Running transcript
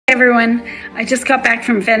everyone. I just got back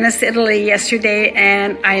from Venice, Italy yesterday,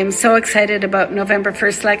 and I am so excited about November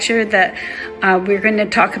 1st lecture that we're going to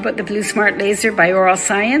talk about the Blue Smart laser by Oral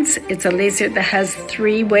Science. It's a laser that has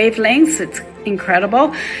 3 wavelengths. It's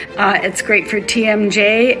incredible. It's great for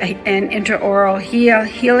TMJ and intraoral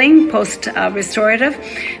healing, post-restorative.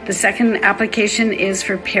 The second application is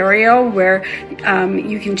for perio, where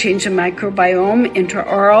you can change the microbiome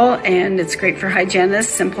intraoral, and it's great for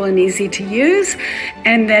hygienists, simple and easy to use.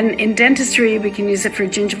 And then in dentistry, we can use it for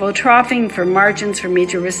gingival troughing, for margins, for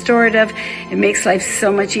major restorative. It makes life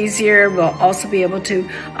so much easier. We'll also be able to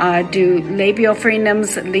do labial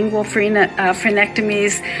frenums, lingual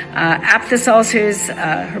frenectomies, aphthous ulcers,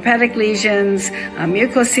 herpetic lesions,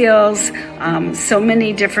 mucoceles, so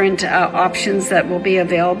many different options that will be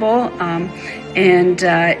available.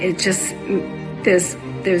 It just, there's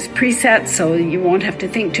presets, so you won't have to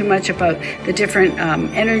think too much about the different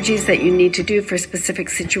energies that you need to do for specific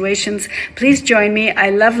situations. Please join me. I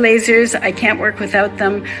love lasers. I can't work without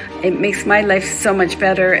them. It makes my life so much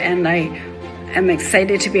better, and I am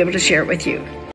excited to be able to share it with you.